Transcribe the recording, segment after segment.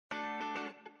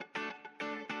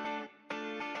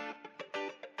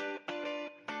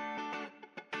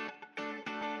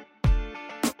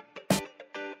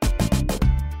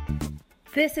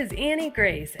This is Annie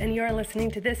Grace, and you're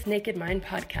listening to This Naked Mind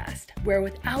podcast, where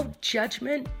without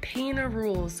judgment, pain, or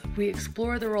rules, we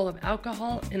explore the role of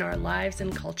alcohol in our lives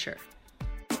and culture.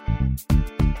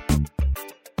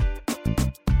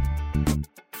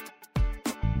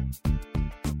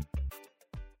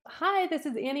 Hi, this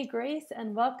is Annie Grace,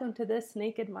 and welcome to This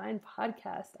Naked Mind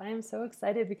podcast. I am so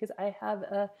excited because I have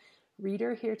a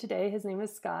reader here today. His name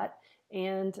is Scott,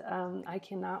 and I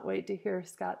cannot wait to hear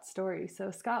Scott's story.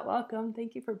 So Scott, welcome.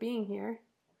 Thank you for being here.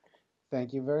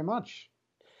 Thank you very much.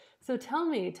 So tell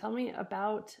me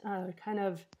about kind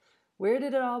of where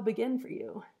did it all begin for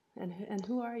you, and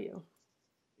who are you?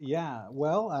 Yeah,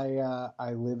 well,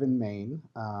 I live in Maine,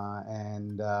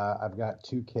 and I've got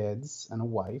 2 kids and a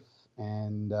wife,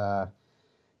 and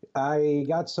I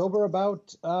got sober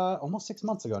about almost 6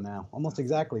 months ago now, almost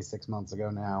exactly 6 months ago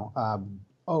now.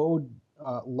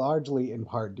 Largely in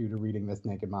part due to reading This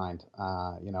Naked Mind.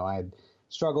 I had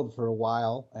struggled for a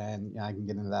while, and I can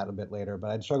get into that a bit later,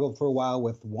 but I'd struggled for a while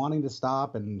with wanting to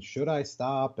stop and should I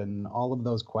stop and all of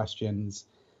those questions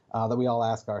that we all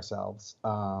ask ourselves.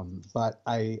 But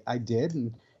I did,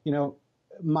 and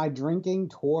my drinking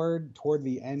toward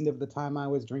the end of the time I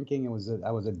was drinking,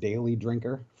 I was a daily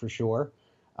drinker for sure.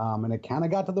 And it kind of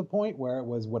got to the point where it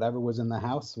was whatever was in the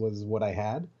house was what I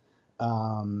had.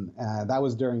 That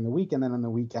was during the week, and then on the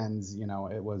weekends,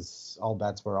 it was all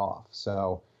bets were off.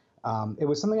 So it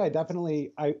was something I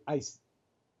definitely, I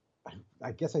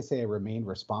guess I say I remained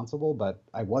responsible, but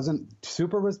I wasn't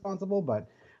super responsible. But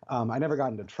I never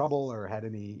got into trouble or had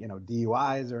any,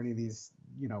 DUIs or any of these,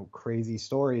 crazy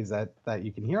stories that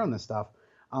you can hear on this stuff.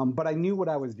 But I knew what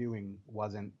I was doing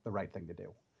wasn't the right thing to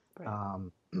do.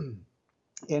 Right.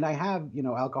 And I have,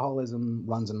 alcoholism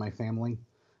runs in my family.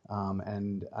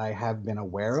 And I have been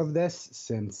aware of this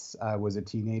since I was a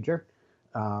teenager.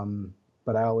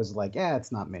 But I always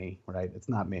it's not me, right? It's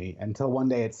not me. Until one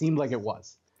day it seemed like it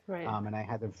was. Right. And I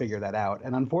had to figure that out.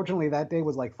 And unfortunately, that day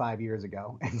was 5 years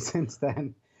ago. And since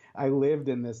then, I lived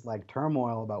in this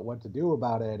turmoil about what to do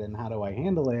about it and how do I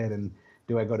handle it and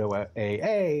do I go to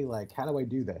AA? How do I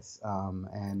do this?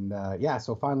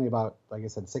 So finally about, like I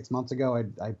said, 6 months ago,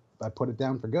 I put it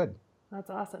down for good. That's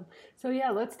awesome. So yeah,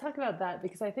 let's talk about that,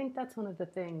 because I think that's one of the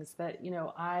things that,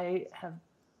 I have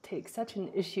take such an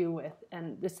issue with,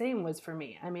 and the same was for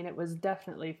me. I mean, it was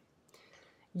definitely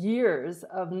years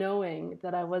of knowing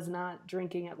that I was not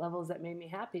drinking at levels that made me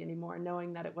happy anymore,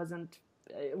 knowing that it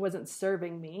wasn't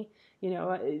serving me.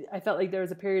 I felt like there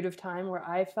was a period of time where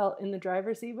I felt in the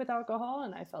driver's seat with alcohol,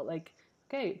 and I felt like,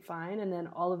 okay, fine. And then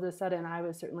all of a sudden I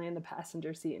was certainly in the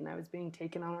passenger seat, and I was being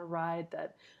taken on a ride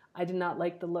that I did not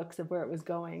like the looks of where it was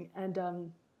going.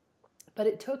 And but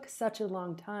it took such a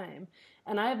long time.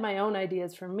 And I have my own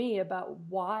ideas for me about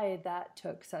why that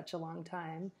took such a long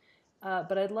time.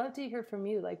 But I'd love to hear from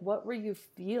you. What were you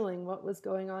feeling? What was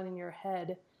going on in your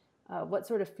head? What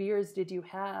sort of fears did you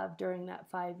have during that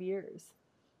 5 years?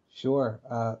 Sure.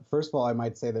 First of all, I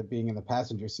might say that being in the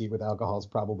passenger seat with alcohol is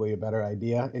probably a better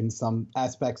idea in some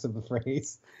aspects of the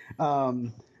phrase.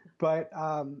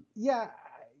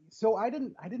 So I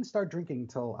didn't start drinking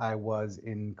until I was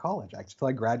in college, actually, till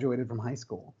I graduated from high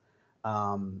school.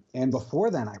 And before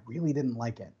then, I really didn't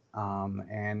like it.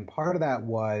 And part of that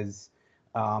was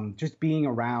just being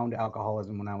around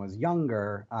alcoholism when I was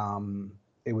younger.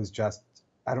 It was just,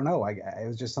 I don't know, it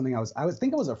was just something I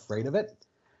was afraid of it.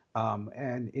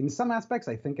 And in some aspects,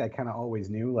 I think I kind of always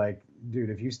knew, dude,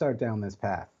 if you start down this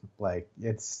path,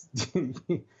 it's,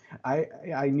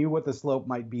 I knew what the slope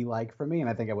might be like for me, and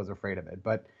I think I was afraid of it.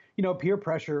 But, peer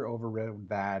pressure overrode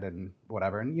that and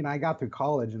whatever. And, I got through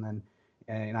college and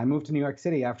I moved to New York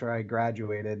City after I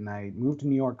graduated, and I moved to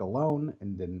New York alone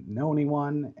and didn't know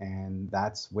anyone. And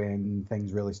that's when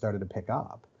things really started to pick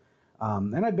up.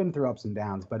 And I've been through ups and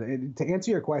downs, but to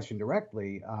answer your question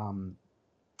directly,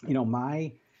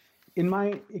 in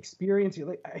my experience,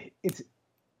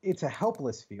 it's a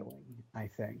helpless feeling.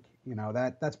 I think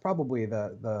that's probably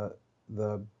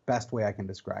the best way I can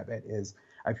describe it. Is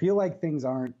I feel like things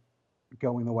aren't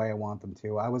going the way I want them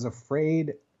to. I was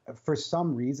afraid for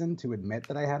some reason to admit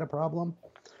that I had a problem,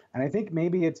 and I think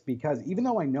maybe it's because even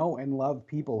though I know and love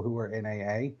people who are in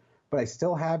AA, but I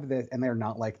still have this, and they're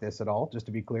not like this at all, just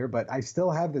to be clear. But I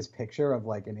still have this picture of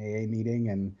an AA meeting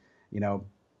and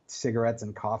cigarettes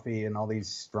and coffee and all these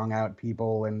strung out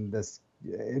people, and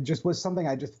it just was something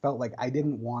I just felt like I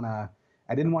didn't want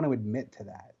to admit to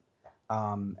that.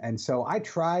 And so I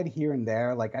tried here and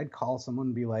there, I'd call someone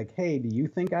and be like, hey, do you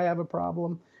think I have a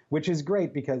problem? Which is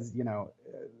great because,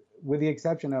 with the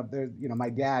exception of my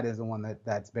dad is the one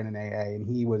that's been in AA, and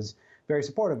he was very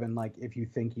supportive. And like, if you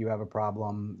think you have a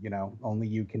problem, only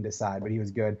you can decide. But he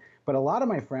was good. But a lot of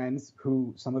my friends,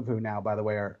 some of who now, by the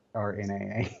way, are in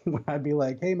AA, I'd be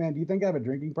like, hey man, do you think I have a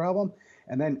drinking problem?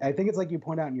 And then I think it's like you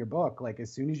point out in your book, like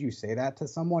as soon as you say that to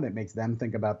someone, it makes them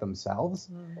think about themselves.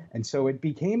 And so it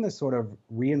became this sort of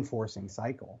reinforcing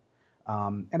cycle.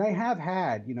 And I have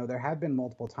had, there have been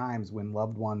multiple times when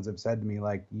loved ones have said to me,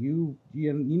 like, you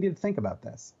need to think about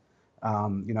this.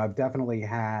 I've definitely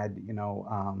had,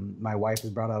 my wife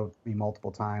has brought out me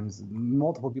multiple times.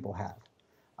 Multiple people have.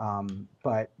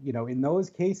 But, in those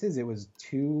cases, it was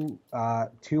too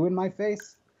in my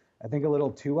face. I think a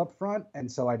little too upfront. And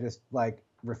so I just like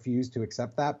refused to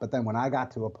accept that. But then when I got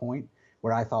to a point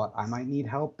where I thought I might need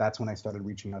help, that's when I started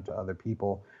reaching out to other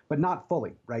people, but not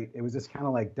fully, right? It was just kind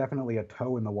of like definitely a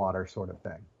toe in the water sort of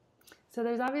thing. So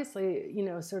there's obviously,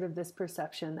 sort of this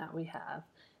perception that we have,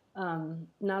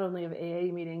 not only of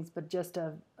AA meetings, but just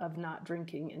of not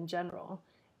drinking in general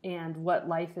and what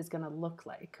life is going to look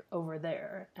like over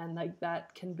there. And like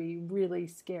that can be really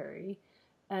scary.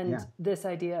 And this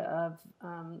idea of,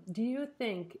 do you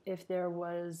think if there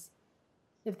was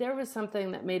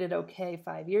something that made it okay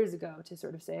 5 years ago to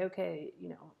sort of say, okay,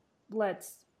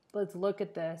 let's look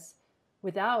at this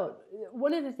without,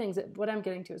 one of the things that, what I'm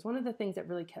getting to is one of the things that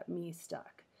really kept me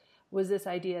stuck was this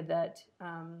idea that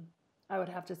I would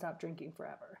have to stop drinking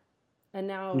forever. And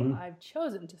now I've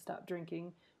chosen to stop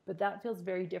drinking, but that feels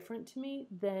very different to me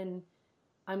than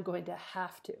I'm going to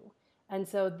have to. And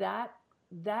so that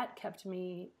kept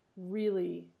me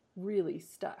really, really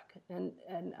stuck and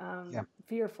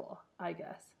fearful, I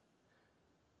guess.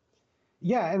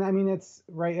 Yeah, and I mean it's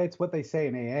right. It's what they say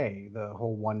in AA, the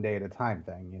whole one day at a time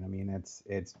thing. I mean,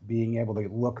 it's being able to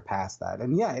look past that,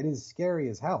 and yeah, it is scary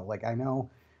as hell. Like I know,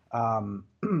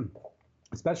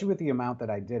 especially with the amount that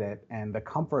I did it, and the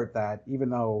comfort that even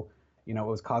though it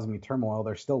was causing me turmoil,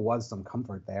 there still was some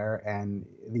comfort there, and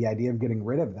the idea of getting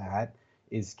rid of that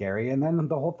is scary. And then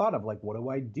the whole thought of like, what do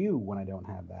I do when I don't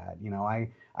have that?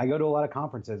 I go to a lot of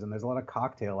conferences and there's a lot of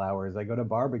cocktail hours. I go to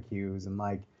barbecues and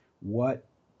like, what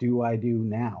do I do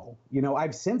now?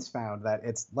 I've since found that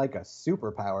it's like a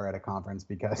superpower at a conference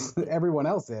because everyone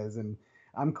else is, and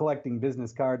I'm collecting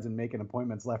business cards and making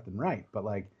appointments left and right. But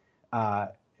like,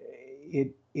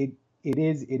 it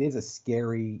is a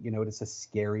scary, it's a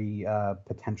scary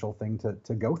potential thing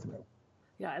to go through.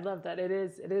 Yeah, I love that. It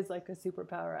is like a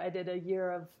superpower. I did a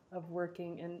year of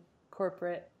working in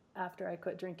corporate after I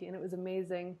quit drinking, and it was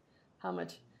amazing how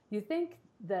much you think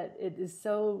that it is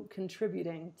so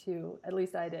contributing to, at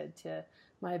least I did, to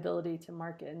my ability to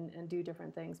market and do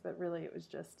different things, but really it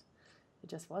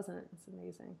just wasn't. It's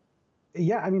amazing.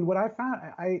 Yeah, I mean, what I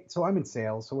found, so I'm in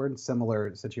sales, so we're in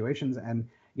similar situations, and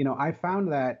I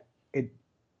found that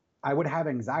I would have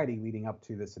anxiety leading up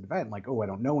to this event, like, oh, I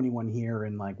don't know anyone here,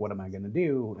 and like, what am I going to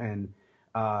do? And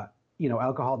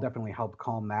alcohol definitely helped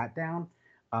calm that down,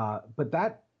 but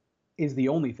that is the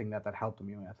only thing that helped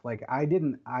me with. Like, I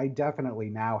definitely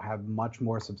now have much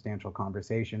more substantial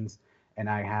conversations, and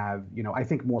I have, I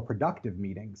think more productive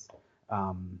meetings,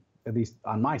 at least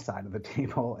on my side of the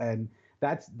table, and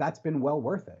that's been well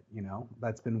worth it.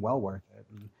 That's been well worth it.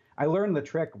 And I learned the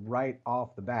trick right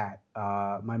off the bat.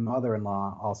 My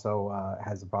mother-in-law also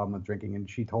has a problem with drinking, and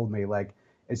she told me, like,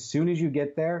 as soon as you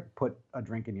get there, put a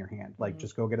drink in your hand. Like,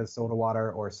 just go get a soda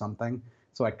water or something.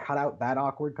 So I cut out that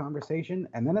awkward conversation,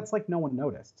 and then it's like no one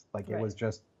noticed. Like, it was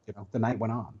just, the night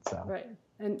went on. So right,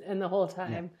 and the whole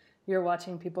time you're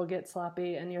watching people get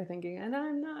sloppy, and you're thinking, and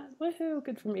I'm not. Woohoo!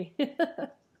 Good for me.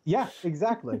 Yeah,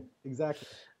 exactly.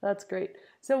 That's great.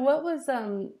 So what was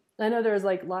I know there was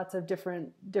like lots of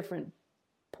different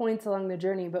points along the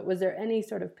journey, but was there any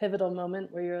sort of pivotal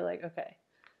moment where you're like, okay,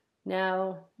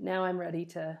 now I'm ready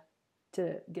to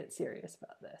get serious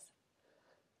about this?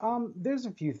 There's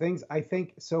a few things. I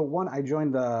think so. One, I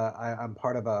joined I'm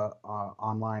part of a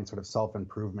online sort of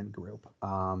self-improvement group,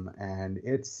 and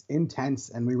it's intense,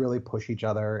 and we really push each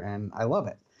other, and I love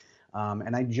it.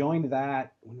 And I joined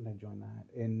that. When did I join that?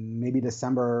 In maybe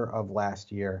December of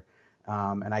last year.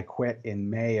 And I quit in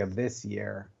May of this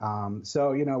year.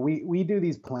 So, we do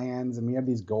these plans and we have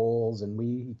these goals and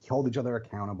we hold each other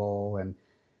accountable. And,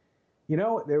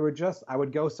 I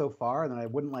would go so far and then I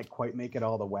wouldn't like quite make it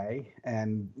all the way.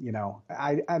 And,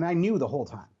 I knew the whole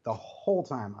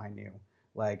time I knew,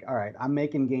 like, all right, I'm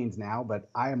making gains now, but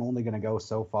I am only going to go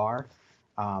so far.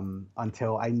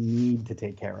 Until I need to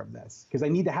take care of this, because I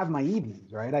need to have my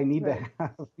evenings, right? I need to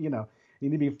have,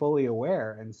 need to be fully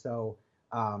aware. And so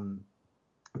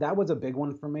that was a big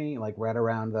one for me. Like right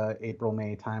around the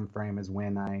April-May timeframe is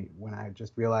when I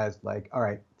just realized, like, all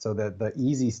right, so the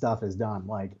easy stuff is done.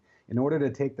 Like in order to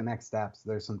take the next steps,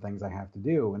 there's some things I have to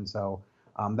do. And so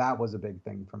that was a big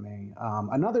thing for me.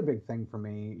 Another big thing for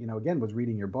me, again, was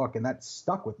reading your book, and that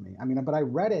stuck with me. I mean, but I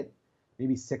read it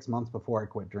maybe 6 months before I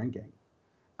quit drinking.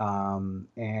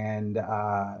 And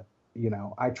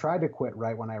I tried to quit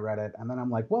right when I read it, and then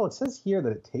I'm like, well, it says here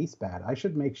that it tastes bad. I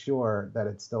should make sure that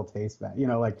it still tastes bad.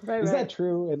 Right, is right. that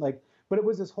true? And but it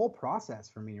was this whole process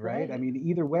for me, right? I Right. mean,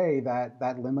 either way, that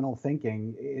liminal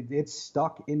thinking, it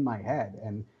stuck in my head,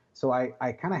 and so I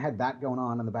kind of had that going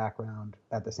on in the background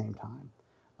at the same time.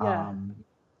 Yeah. Um,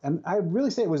 and I really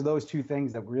say it was those two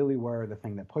things that really were the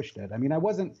thing that pushed it. I mean,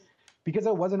 because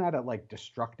I wasn't at a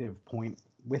destructive point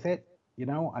with it.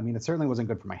 I mean, it certainly wasn't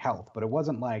good for my health, but it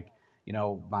wasn't like,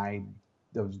 my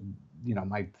those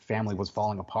my family was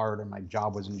falling apart and my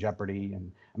job was in jeopardy.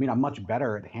 And I mean, I'm much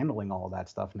better at handling all of that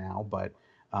stuff now, but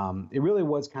it really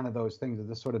was kind of those things of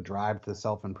this sort of drive to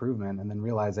self-improvement, and then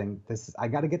realizing I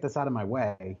got to get this out of my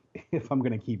way if I'm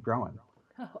going to keep growing.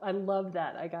 Oh, I love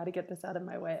that. I got to get this out of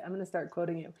my way. I'm going to start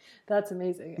quoting you. That's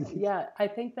amazing. Yeah, I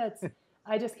think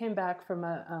I just came back from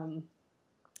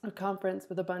a conference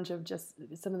with a bunch of just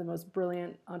some of the most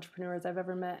brilliant entrepreneurs I've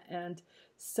ever met. And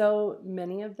so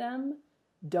many of them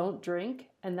don't drink.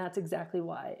 And that's exactly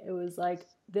why. It was like,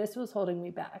 this was holding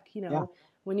me back. Yeah.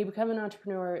 When you become an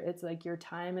entrepreneur, it's like your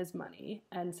time is money.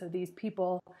 And so these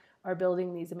people are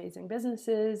building these amazing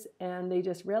businesses, and they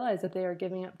just realize that they are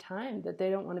giving up time that they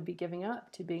don't want to be giving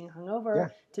up to being hungover, Yeah.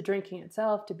 to drinking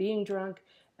itself, to being drunk.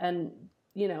 And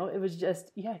it was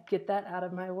just, yeah, get that out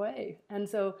of my way. And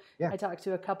so Yeah. I talked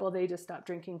to a couple, they just stopped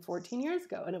drinking 14 years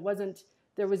ago. And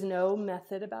there was no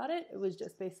method about it. It was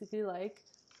just basically like,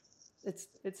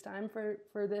 it's time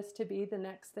for this to be the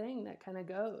next thing that kind of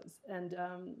goes. And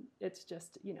it's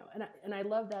just, and I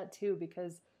love that too,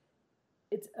 because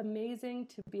it's amazing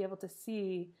to be able to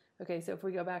see, okay, so if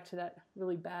we go back to that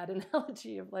really bad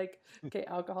analogy of like, okay,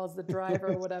 alcohol's the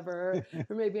driver or whatever,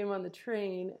 or maybe I'm on the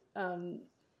train,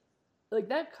 like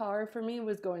that car for me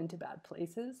was going to bad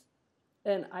places.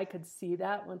 And I could see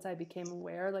that once I became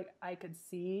aware, like I could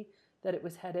see that it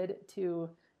was headed to,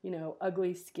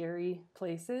 ugly, scary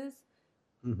places,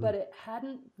 but it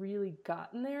hadn't really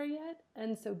gotten there yet.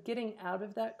 And so getting out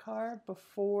of that car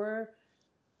before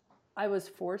I was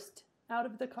forced out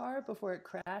of the car, before it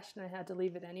crashed and I had to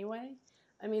leave it anyway.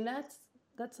 I mean,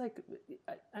 that's like,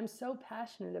 I'm so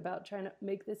passionate about trying to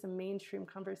make this a mainstream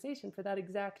conversation for that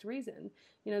exact reason.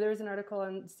 There was an article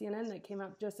on CNN that came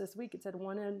out just this week. It said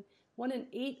one in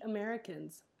 8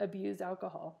 Americans abuse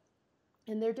alcohol,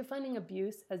 and they're defining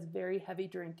abuse as very heavy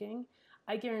drinking.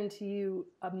 I guarantee you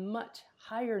a much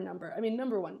higher number. I mean,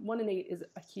 number one in 8 is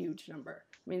a huge number.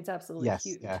 I mean, it's absolutely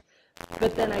huge. Yeah.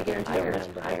 But then I guarantee you a much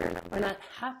higher number are not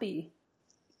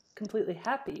completely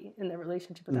happy in their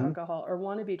relationship with alcohol, or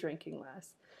want to be drinking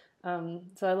less.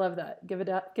 So I love that. Get it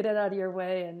out of your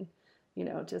way, and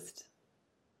just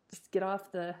get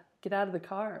out of the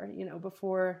car,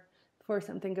 before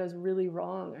something goes really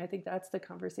wrong. I think that's the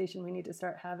conversation we need to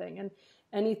start having, and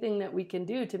anything that we can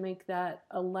do to make that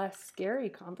a less scary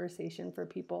conversation for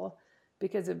people,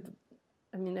 because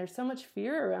there's so much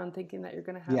fear around thinking that you're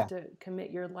going to have to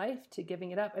commit your life to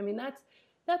giving it up. I mean, that's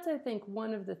I think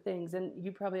one of the things, and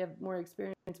you probably have more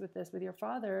experience with this with your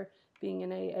father being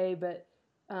in AA, but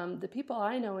the people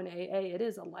I know in AA, it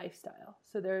is a lifestyle.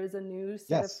 So there is a new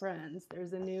set of friends.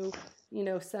 There's a new,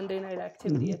 Sunday night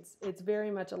activity. It's very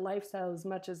much a lifestyle, as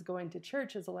much as going to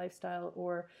church is a lifestyle,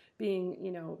 or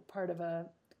being, part of a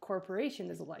corporation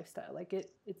is a lifestyle. Like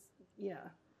it's.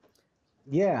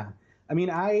 Yeah. I mean,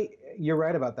 you're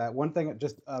right about that. One thing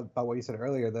just about what you said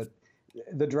earlier, that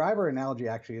the driver analogy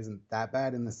actually isn't that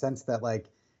bad, in the sense that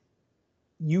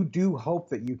you do hope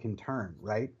that you can turn,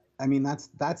 right? I mean, that's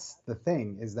the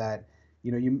thing, is that,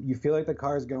 you feel like the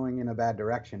car is going in a bad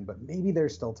direction, but maybe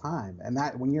there's still time. And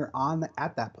that when you're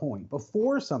at that point,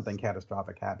 before something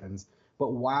catastrophic happens,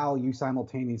 but while you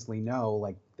simultaneously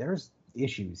know, there's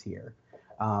issues here,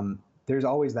 there's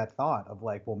always that thought of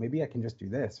well, maybe I can just do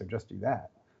this or just do that.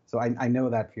 So I know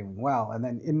that feeling well. And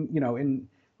then in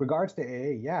regards to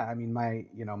AA, yeah, I mean,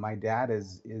 my dad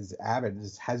is avid,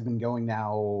 has been going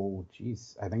now,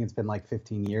 geez, I think it's been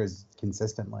 15 years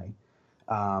consistently,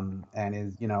 and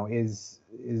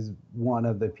is one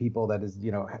of the people that is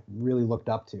really looked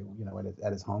up to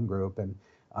at his home group. And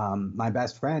my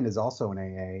best friend is also in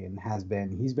AA,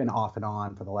 and he's been off and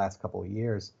on for the last couple of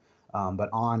years, but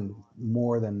on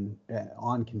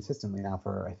consistently now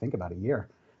for I think about a year.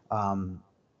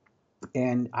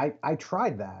 And I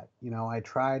tried that, I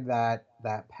tried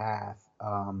that path.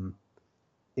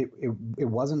 It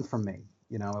wasn't for me,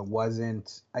 it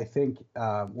wasn't, I think,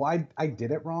 well, I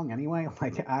did it wrong anyway.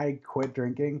 I quit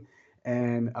drinking,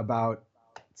 And about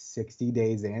 60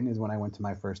 days in is when I went to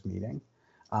my first meeting.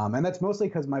 And that's mostly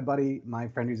because my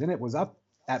friend who's in it, was up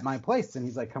at my place, and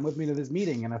he's like, come with me to this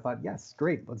meeting. And I thought, yes,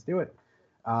 great, let's do it.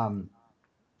 And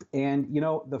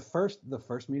the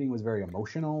first meeting was very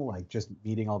emotional. Like, just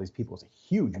meeting all these people was a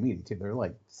huge meeting too. There were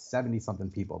like 70 something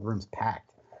people. The room's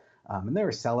packed. And they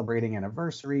were celebrating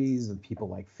anniversaries of people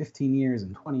like 15 years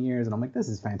and 20 years. And I'm like, this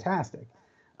is fantastic.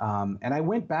 And I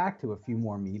went back to a few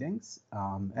more meetings,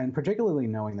 and particularly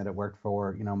knowing that it worked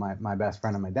for, my best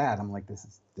friend and my dad. I'm like,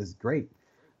 this is great.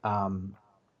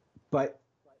 But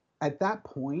at that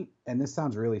point, and this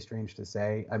sounds really strange to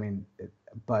say,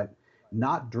 but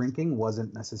not drinking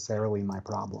wasn't necessarily my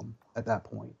problem at that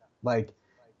point. Like,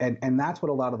 and that's what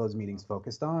a lot of those meetings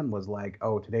focused on, was like,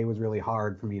 oh, today was really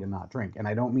hard for me to not drink. And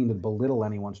I don't mean to belittle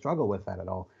anyone's struggle with that at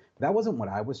all. But that wasn't what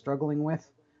I was struggling with.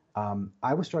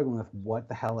 I was struggling with what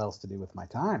the hell else to do with my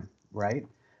time, right?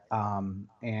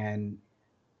 And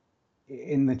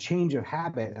in the change of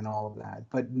habit and all of that,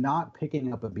 but not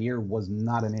picking up a beer was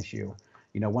not an issue,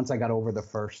 once I got over the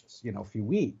first, few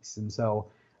weeks. And so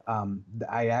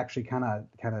I actually kind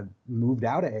of moved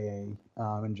out of AA,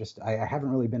 and just I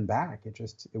haven't really been back. It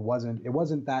wasn't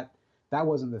that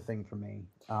wasn't the thing for me.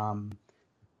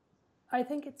 I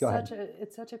think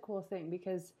it's such a cool thing,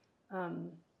 because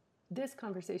this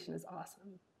conversation is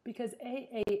awesome, because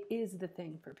AA is the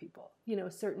thing for people,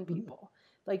 certain people.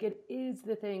 Like, it is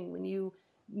the thing when you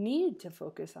need to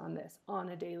focus on this on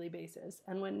a daily basis.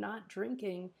 And when not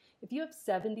drinking, if you have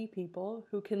 70 people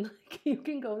who you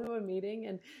can go to a meeting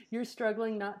and you're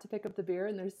struggling not to pick up the beer,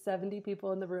 and there's 70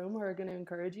 people in the room who are going to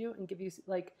encourage you and give you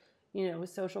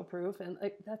social proof, and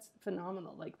like, that's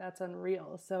phenomenal. Like, that's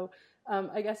unreal. So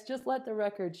I guess just let the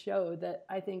record show that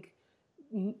I think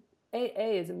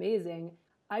AA is amazing.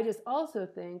 I just also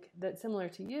think that, similar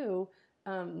to you,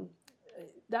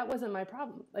 that wasn't my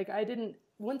problem. Like,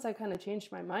 once I kind of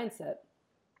changed my mindset,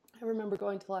 I remember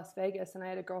going to Las Vegas, and I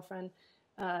had a girlfriend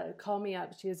call me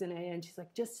up. She was in AA, and she's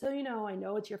like, just so you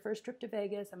know it's your first trip to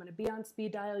Vegas. I'm going to be on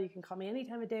speed dial. You can call me any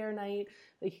time of day or night.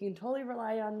 Like, you can totally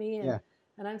rely on me.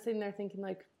 And I'm sitting there thinking,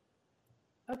 like,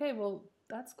 okay, well,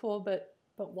 that's cool, but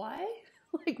why?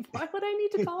 Like, why would I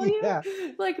need to call you? Yeah.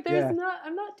 Like,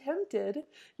 I'm not tempted.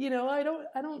 I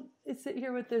don't sit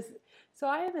here with this. So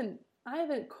I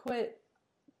haven't quit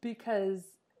because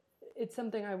it's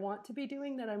something I want to be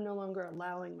doing that I'm no longer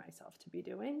allowing myself to be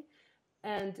doing.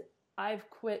 And I've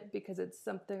quit because it's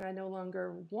something I no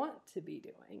longer want to be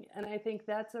doing. And I think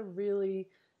that's a really,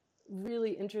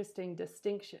 really interesting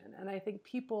distinction. And I think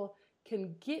people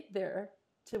can get there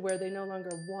to where they no longer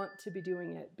want to be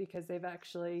doing it because they've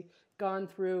actually gone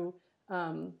through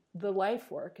the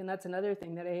life work. And that's another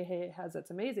thing that AA has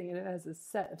that's amazing. And it has a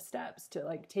set of steps to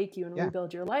like take you and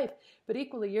rebuild your life. But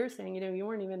equally, you're saying, you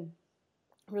weren't even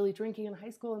really drinking in high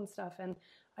school and stuff. And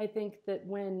I think that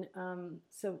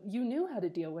so you knew how to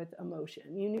deal with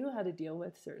emotion, you knew how to deal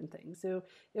with certain things. So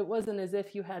it wasn't as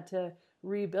if you had to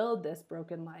rebuild this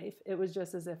broken life. It was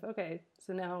just as if, okay,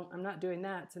 so now I'm not doing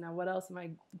that. So now what else am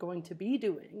I going to be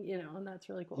doing? And that's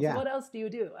really cool. Yeah. So what else do you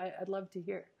do? I'd love to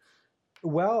hear.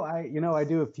 Well, I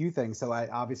do a few things. So I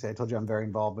told you I'm very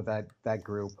involved with that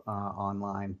group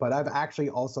online, but I've actually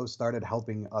also started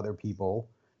helping other people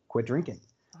quit drinking.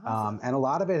 Awesome. And a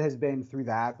lot of it has been through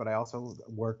that, but I also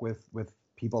work with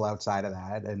people outside of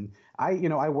that. And I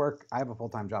have a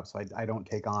full-time job, so I don't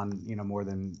take on, more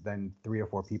than 3 or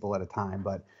 4 people at a time.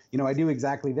 But, I do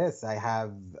exactly this. I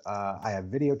have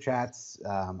video chats.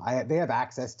 They have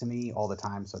access to me all the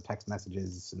time. So text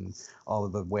messages and all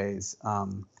of the ways.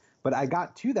 But I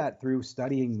got to that through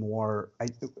studying more.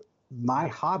 My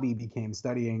hobby became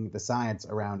studying the science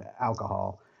around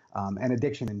alcohol. And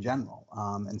addiction in general.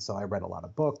 And so I read a lot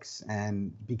of books,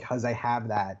 and because I have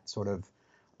that sort of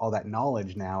all that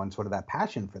knowledge now and sort of that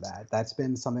passion for that, that's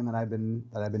been something that I've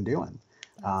been doing.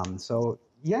 So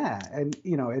yeah, and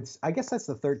I guess that's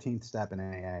the 13th step in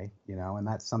AA, and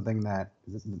that's something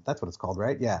that's what it's called,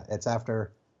 right? Yeah, it's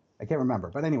after, I can't remember,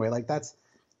 but anyway, like that's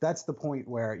the point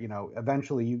where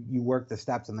eventually you work the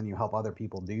steps and then you help other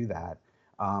people do that.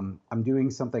 I'm doing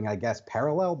something, I guess,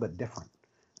 parallel but different.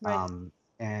 Right.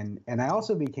 And I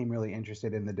also became really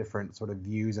interested in the different sort of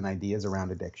views and ideas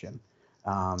around addiction.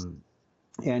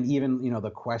 And even, the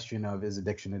question of, is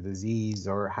addiction a disease,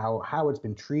 or how it's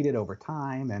been treated over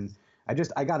time. And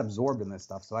I got absorbed in this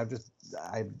stuff. So I've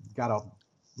got a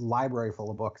library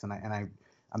full of books, and I'm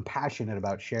passionate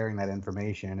about sharing that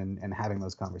information and having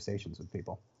those conversations with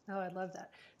people. Oh, I love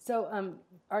that. So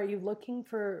are you looking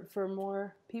for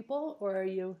more people, or are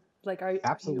you...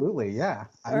 Absolutely, yeah.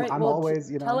 All right, I'm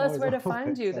always, tell us where to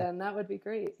find you then. That would be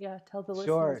great. Yeah, tell the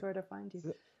listeners where to find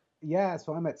you. Yeah,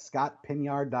 so I'm at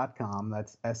scottpinyard.com.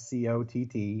 That's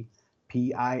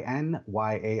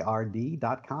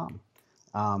SCOTTPINYARD.com.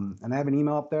 And I have an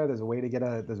email up there. There's a way to get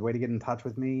in touch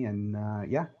with me. And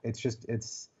yeah,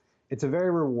 it's a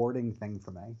very rewarding thing for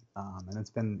me. And it's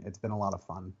been a lot of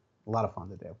fun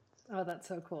to do. Oh, that's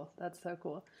so cool. That's so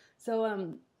cool.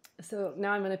 So, so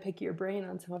now I'm going to pick your brain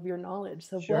on some of your knowledge.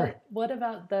 So, Sure. what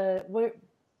about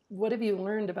what have you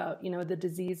learned about, the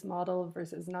disease model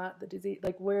versus not the disease?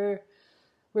 Like, where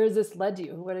has this led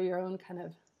you? What are your own kind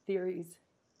of theories?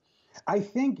 I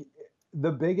think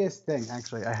the biggest thing,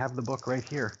 actually, I have the book right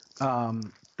here.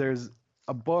 There's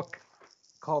a book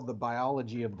called The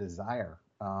Biology of Desire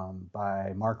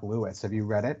by Mark Lewis. Have you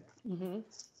read it? Mm-hmm.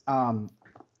 Um,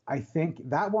 I think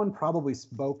that one probably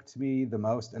spoke to me the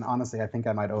most. And honestly, I think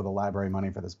I might owe the library money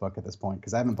for this book at this point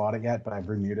because I haven't bought it yet, but I've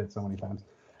reviewed it so many times.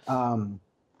 Um,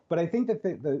 but I think that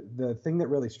the thing that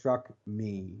really struck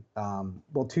me,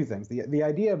 well, two things. The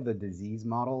idea of the disease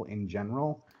model in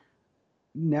general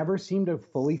never seemed to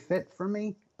fully fit for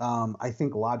me. I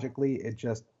think logically, it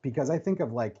just because I think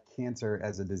of like cancer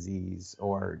as a disease,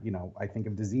 or I think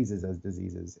of diseases as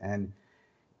diseases, and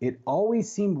it always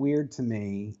seemed weird to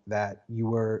me that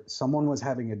someone was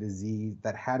having a disease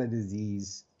that had a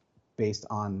disease based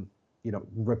on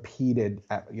repeated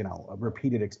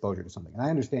exposure to something. And I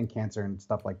understand cancer and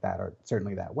stuff like that are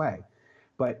certainly that way,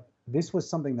 but this was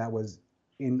something that was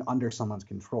in under someone's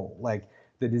control. Like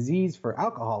the disease for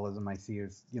alcoholism I see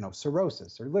is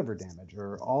cirrhosis or liver damage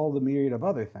or all the myriad of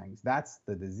other things. That's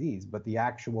the disease, but the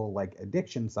actual like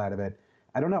addiction side of it,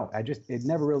 I don't know. It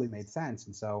never really made sense.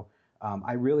 And so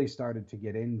I really started to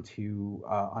get into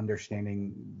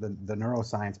understanding the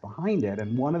neuroscience behind it.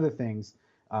 And one of the things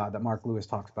that Mark Lewis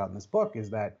talks about in this book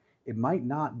is that it might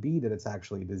not be that it's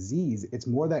actually a disease. It's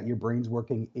more that your brain's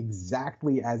working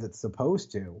exactly as it's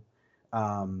supposed to,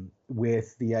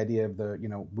 with the idea of the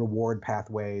reward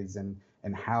pathways and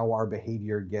how our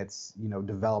behavior gets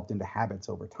developed into habits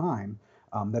over time.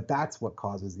 That's what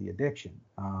causes the addiction.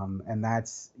 And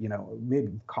that's, maybe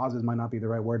causes might not be the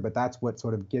right word, but that's what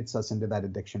sort of gets us into that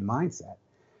addiction mindset.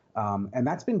 And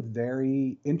that's been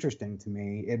very interesting to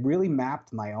me. It really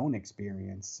mapped my own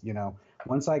experience.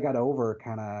 Once I got over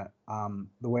kind of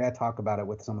the way I talk about it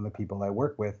with some of the people I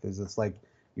work with is it's like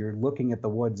you're looking at the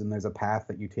woods and there's a path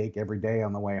that you take every day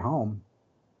on the way home.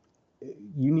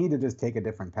 You need to just take a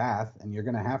different path and you're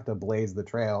going to have to blaze the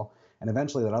trail. And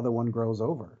eventually that other one grows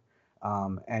over.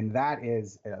 And that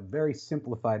is a very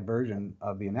simplified version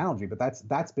of the analogy, but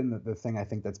that's been the thing I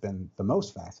think that's been the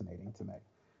most fascinating to me.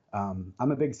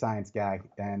 I'm a big science guy,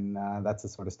 and that's the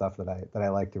sort of stuff that I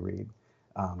like to read.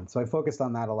 So I focused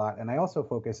on that a lot, and I also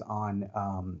focus on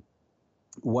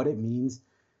what it means.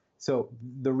 So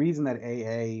the reason that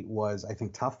AA was, I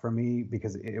think, tough for me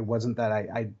because it wasn't that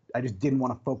I just didn't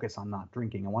want to focus on not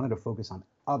drinking. I wanted to focus on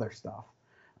other stuff.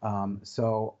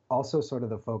 So also sort of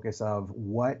the focus of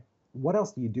what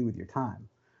else do you do with your time?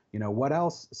 What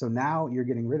else? So now you're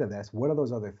getting rid of this. What are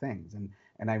those other things?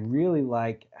 And I really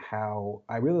like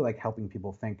helping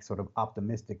people think sort of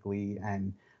optimistically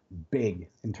and big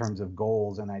in terms of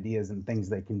goals and ideas and things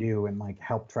they can do and like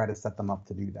help try to set them up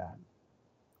to do that.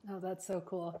 Oh, that's so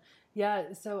cool.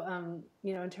 Yeah. So,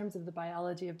 in terms of the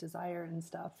biology of desire and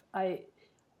stuff, I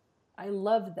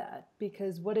love that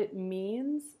because what it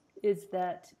means is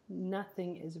that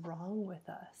nothing is wrong with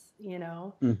us.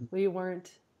 Hmm. We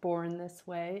weren't born this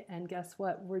way, and guess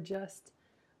what? We're just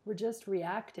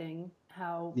reacting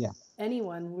how Yeah.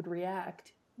 anyone would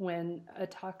react when a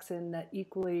toxin that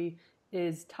equally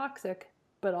is toxic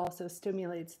but also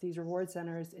stimulates these reward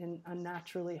centers in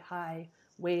unnaturally high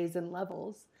ways and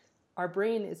levels. Our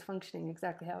brain is functioning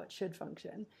exactly how it should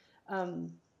function.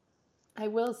 Um, I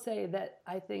will say that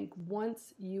I think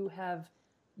once you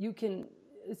can,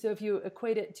 so if you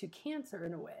equate it to cancer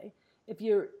in a way, if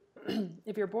you're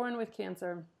if you're born with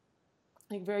cancer,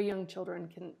 like very young children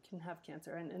can have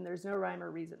cancer, and there's no rhyme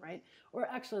or reason, right? Or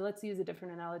actually, let's use a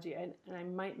different analogy, and I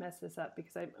might mess this up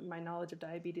because my knowledge of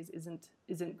diabetes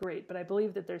isn't great, but I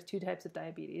believe that there's two types of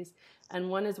diabetes, and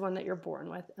one is one that you're born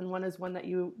with, and one is one that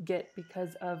you get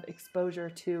because of exposure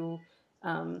to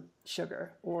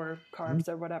sugar or Mhm. carbs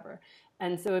or whatever.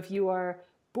 And so if you are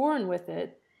born with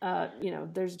it,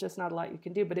 there's just not a lot you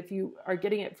can do. But if you are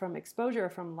getting it from exposure or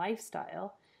from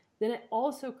lifestyle, then it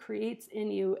also creates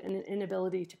in you an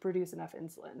inability to produce enough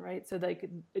insulin, right? So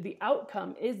the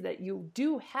outcome is that you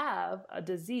do have a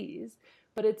disease,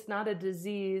 but it's not a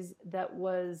disease that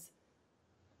was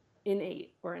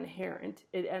innate or inherent.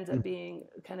 It ends up being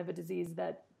kind of a disease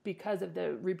that, because of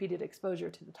the repeated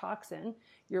exposure to the toxin,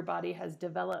 your body has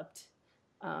developed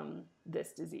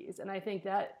this disease. And I think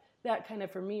that kind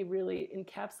of, for me, really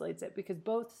encapsulates it, because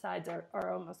both sides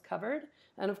are almost covered.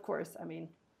 And of course, I mean,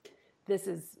 this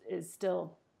is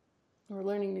still, we're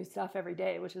learning new stuff every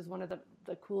day, which is one of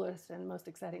the coolest and most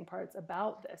exciting parts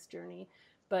about this journey.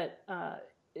 But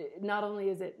not only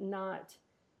is it not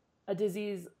a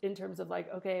disease in terms of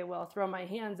like, okay, well, throw my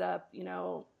hands up, you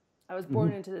know, I was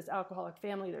born into this alcoholic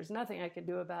family, there's nothing I can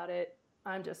do about it,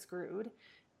 I'm just screwed.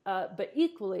 But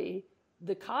equally,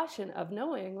 the caution of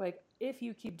knowing, like, if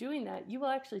you keep doing that, you will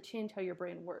actually change how your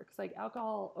brain works. Like,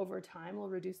 alcohol over time will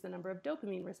reduce the number of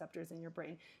dopamine receptors in your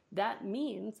brain. That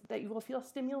means that you will feel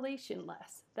stimulation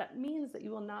less. That means that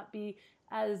you will not be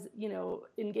as, you know,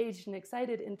 engaged and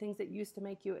excited in things that used to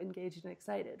make you engaged and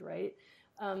excited, right?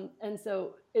 And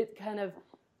so it kind of,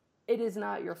 it is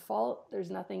not your fault.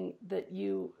 There's nothing that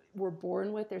you were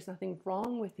born with. There's nothing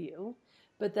wrong with you.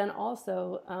 But then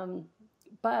also,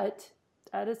 but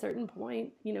at a certain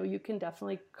point, you know, you can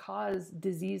definitely cause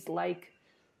disease-like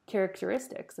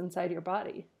characteristics inside your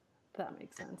body, if that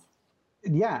makes sense.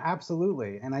 Yeah,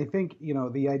 absolutely. And I think, you know,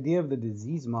 the idea of the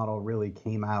disease model really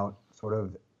came out sort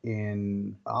of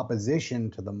in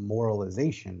opposition to the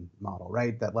moralization model,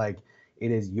 right? That like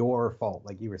it is your fault,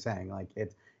 like you were saying, like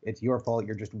it's your fault,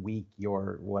 you're just weak,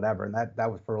 you're whatever. And that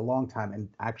was for a long time, and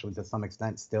actually to some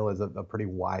extent still is a pretty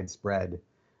widespread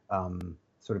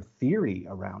sort of theory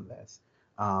around this.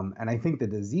 And I think the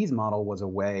disease model was a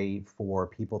way for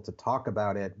people to talk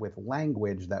about it with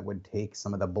language that would take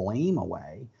some of the blame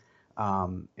away.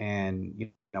 And you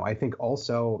know, I think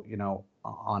also, you know,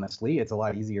 honestly, it's a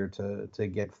lot easier to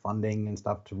get funding and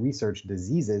stuff to research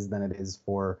diseases than it is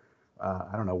for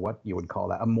I don't know what you would call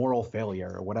that, a moral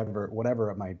failure or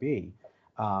whatever it might be.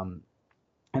 And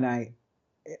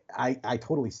I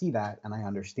totally see that and I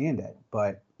understand it,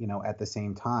 but you know, at the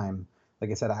same time, like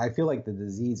I said, I feel like the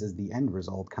disease is the end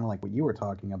result, kind of like what you were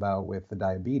talking about with the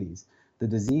diabetes. The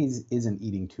disease isn't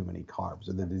eating too many carbs,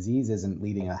 or the disease isn't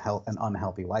leading an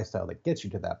unhealthy lifestyle that gets you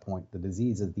to that point. The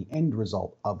disease is the end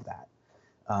result of that.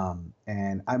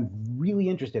 And I'm really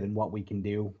interested in what we can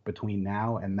do between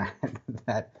now and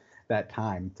that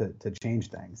time to change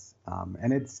things.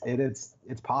 And it's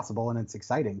possible, and it's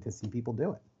exciting to see people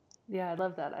do it. Yeah, I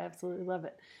love that. I absolutely love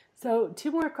it. So,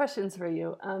 two more questions for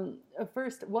you.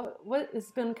 First, what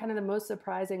has been kind of the most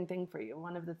surprising thing for you?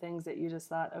 One of the things that you just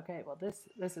thought, okay, well,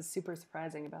 this is super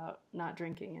surprising about not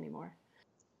drinking anymore.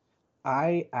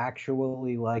 I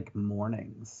actually like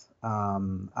mornings.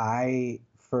 I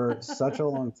for such a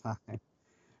long time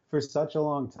for such a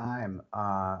long time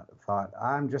thought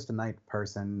I'm just a night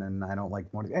person and I don't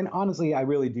like mornings. And honestly, I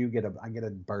really do I get a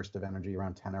burst of energy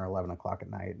around 10 or 11 o'clock at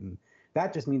night, and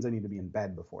that just means I need to be in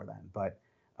bed before then. But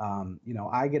you know,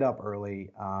 I get up early.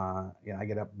 You know, I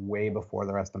get up way before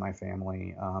the rest of my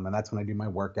family, and that's when I do my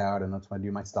workout, and that's when I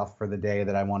do my stuff for the day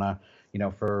that I want to, you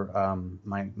know, for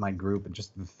my group, and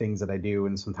just the things that I do,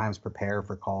 and sometimes prepare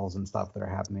for calls and stuff that are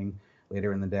happening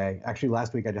later in the day. Actually,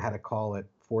 last week I had a call at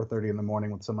 4:30 in the morning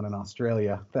with someone in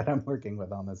Australia that I'm working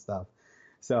with on this stuff.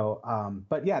 So,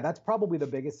 but yeah, that's probably the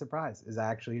biggest surprise is I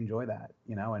actually enjoy that,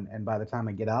 you know, and by the time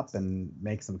I get up and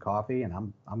make some coffee and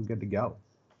I'm good to go.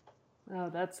 Oh,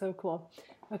 that's so cool.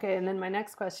 Okay, and then my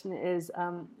next question is,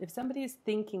 if somebody's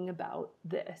thinking about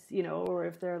this, you know, or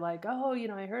if they're like, oh, you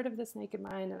know, I heard of this Naked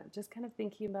Mind and I'm just kind of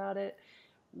thinking about it,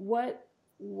 what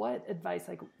what advice,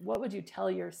 like, what would you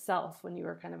tell yourself when you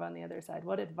were kind of on the other side?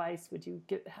 What advice would you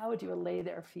give? How would you allay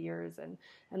their fears, and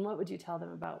what would you tell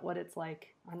them about what it's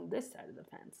like on this side of the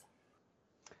fence?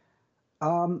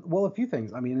 Well, a few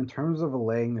things. I mean, in terms of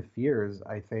allaying the fears,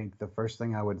 I think the first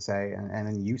thing I would say, and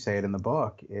then you say it in the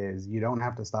book, is you don't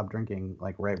have to stop drinking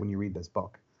like right when you read this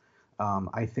book.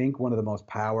 I think one of the most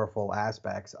powerful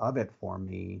aspects of it for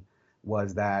me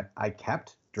was that I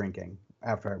kept drinking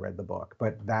after I read the book,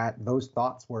 but that those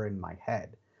thoughts were in my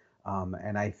head,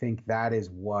 and I think that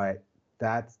is what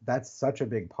that's such a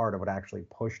big part of what actually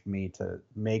pushed me to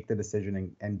make the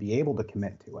decision and be able to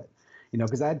commit to it. You know,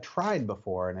 because I had tried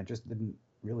before and it just didn't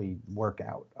really work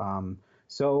out.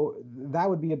 So that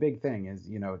would be a big thing is,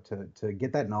 you know, to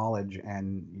get that knowledge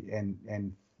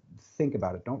and think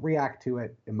about it. Don't react to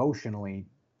it emotionally,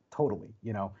 totally.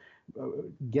 You know,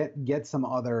 get some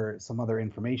other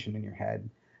information in your head,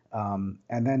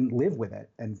 and then live with it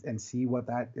and see what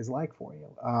that is like for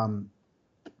you.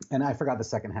 And I forgot the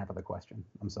second half of the question.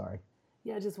 I'm sorry.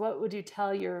 Yeah, just what would you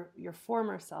tell your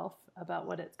former self about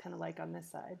what it's kind of like on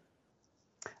this side?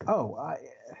 Oh,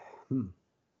 hmm,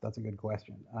 that's a good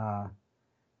question.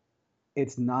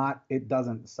 It's not. It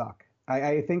doesn't suck.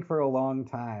 I think for a long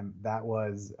time that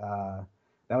was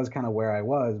kind of where I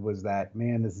was that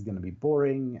man, this is going to be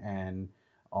boring, and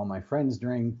all my friends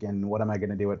drink, and what am I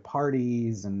going to do at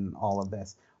parties, and all of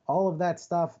this. all of that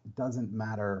stuff doesn't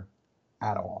matter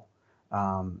at all.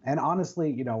 And honestly,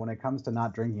 when it comes to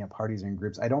not drinking at parties and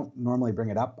groups, I don't normally bring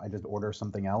it up. I just order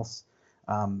something else.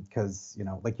 Because,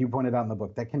 like you pointed out in the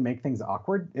book, that can make things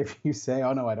awkward if you say,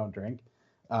 oh, no, I don't drink.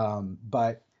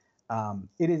 But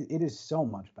it is so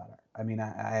much better. I mean,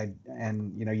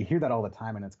 you hear that all the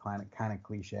time, and it's kind of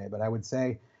cliche, but I would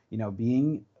say,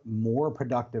 being more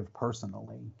productive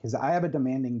personally, because I have a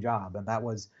demanding job, and that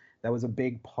was a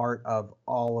big part of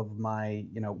all of my,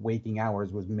 waking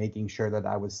hours, was making sure that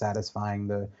I was satisfying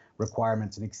the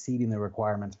requirements and exceeding the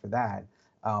requirements for that.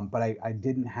 But I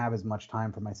didn't have as much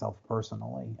time for myself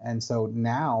personally. And so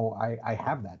now I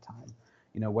have that time,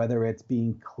 whether it's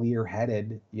being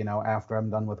clear-headed, after I'm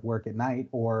done with work at night,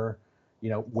 or,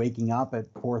 waking up at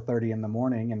 4:30 in the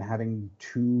morning and having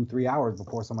 2-3 hours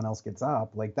before someone else gets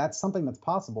up. Like, that's something that's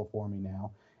possible for me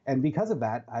now. And because of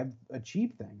that, I've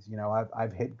achieved things.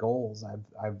 I've hit goals.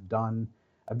 I've done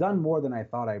more than I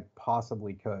thought I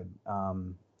possibly could.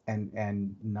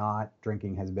 And not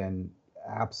drinking has been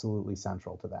absolutely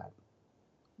central to that.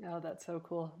 Oh, that's so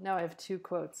cool. Now I have 2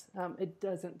 quotes. It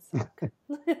doesn't suck.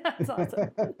 That's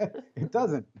awesome. It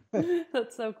doesn't.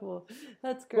 That's so cool.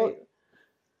 That's great. Well,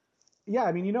 yeah,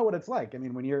 I mean, you know what it's like. I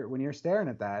mean, when you're staring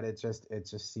at that, it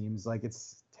just seems like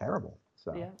it's terrible.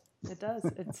 So yeah, it does.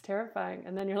 It's terrifying.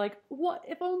 And then you're like, what?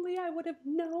 If only I would have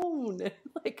known.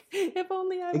 Like, if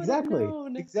only I would have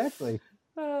known. Exactly.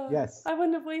 Yes. I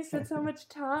wouldn't have wasted so much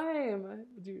time.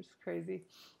 It's crazy.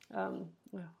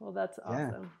 Well, that's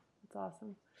awesome. Yeah. That's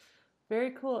awesome.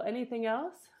 Very cool. Anything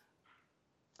else?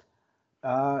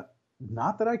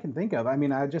 Not that I can think of. I mean,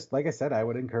 like I said, I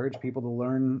would encourage people to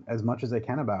learn as much as they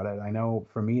can about it. I know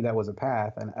for me that was a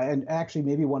path. And actually,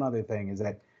 maybe one other thing is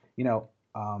that,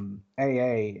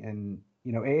 AA and,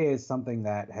 AA is something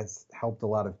that has helped a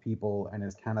lot of people and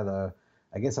is kind of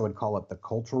I guess I would call it the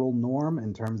cultural norm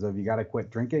in terms of, you got to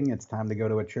quit drinking. It's time to go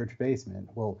to a church basement.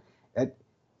 Well, it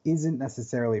isn't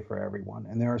necessarily for everyone.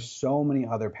 And there are so many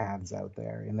other paths out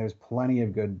there, and there's plenty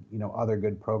of good, other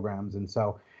good programs. And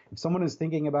so if someone is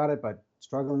thinking about it, but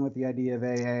struggling with the idea of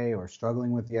AA or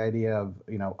struggling with the idea of,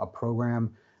 a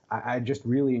program, I just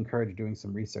really encourage doing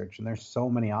some research. And there's so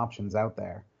many options out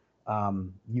there.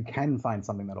 You can find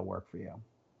something that'll work for you.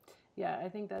 Yeah, I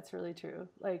think that's really true.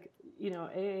 Like,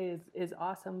 AA is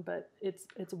awesome, but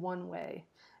it's one way.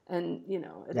 And,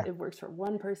 it works for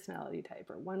one personality type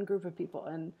or one group of people.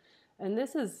 And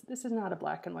this is not a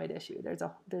black and white issue. There's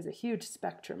a huge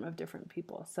spectrum of different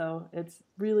people. So it's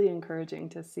really encouraging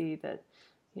to see that,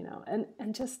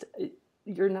 and just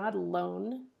you're not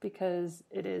alone, because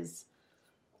it is,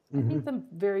 I think the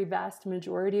very vast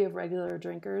majority of regular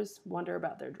drinkers wonder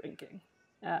about their drinking.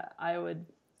 I would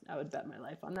bet my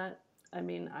life on that. I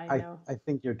mean, I know. I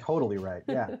think you're totally right.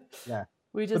 Yeah, yeah.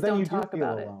 We just don't talk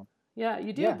about it. Alone. Yeah,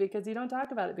 you do, because you don't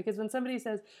talk about it. Because when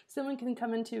someone can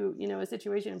come into, a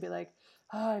situation and be like,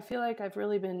 oh, I feel like I've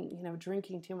really been,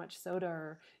 drinking too much soda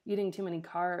or eating too many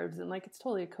carbs. And like, it's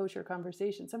totally a kosher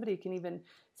conversation. Somebody can even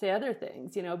say other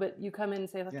things, but you come in and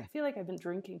say, like, I feel like I've been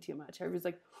drinking too much. Everybody's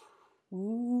like,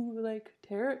 ooh, like,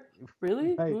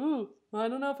 really? Right. Ooh, I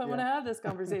don't know if I want to have this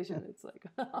conversation. It's like,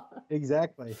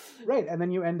 exactly. Right. And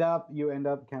then you end up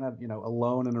kind of,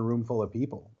 alone in a room full of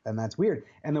people. And that's weird.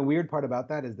 And the weird part about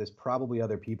that is there's probably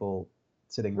other people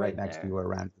sitting right next to you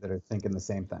around that are thinking the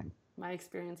same thing. My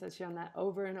experience has shown that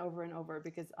over and over and over,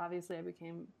 because obviously I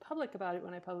became public about it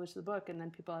when I published the book, and then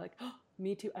people are like, oh,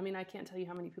 me too. I mean, I can't tell you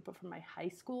how many people from my high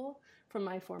school, from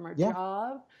my former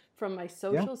job, from my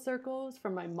social circles,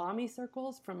 from my mommy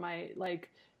circles, from my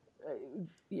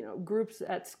groups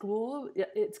at school.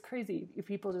 It's crazy. If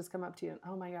people just come up to you and,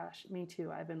 oh my gosh, me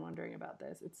too. I've been wondering about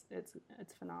this.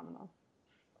 It's phenomenal.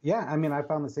 Yeah. I mean, I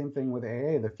found the same thing with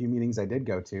AA, the few meetings I did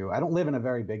go to. I don't live in a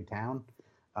very big town.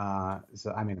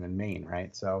 So I'm in Maine,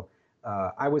 right? So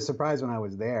I was surprised when I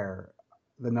was there,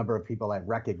 the number of people I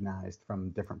recognized from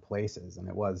different places, and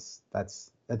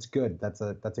that's good. That's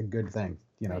a good thing,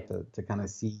 right. to kind of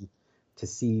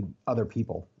see other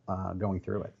people going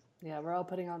through it. Yeah, we're all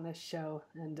putting on this show,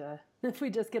 and if we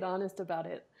just get honest about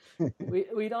it,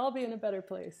 we'd all be in a better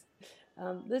place.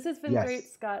 This has been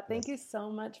great, Scott. Thank you so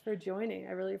much for joining.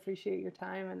 I really appreciate your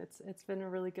time, and it's been a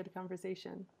really good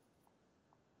conversation.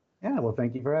 Yeah, well,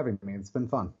 thank you for having me. It's been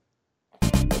fun.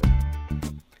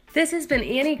 This has been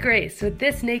Annie Grace with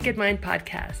This Naked Mind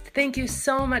podcast. Thank you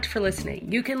so much for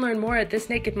listening. You can learn more at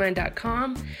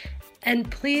thisnakedmind.com.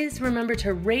 And please remember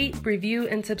to rate, review,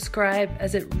 and subscribe,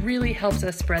 as it really helps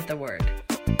us spread the word.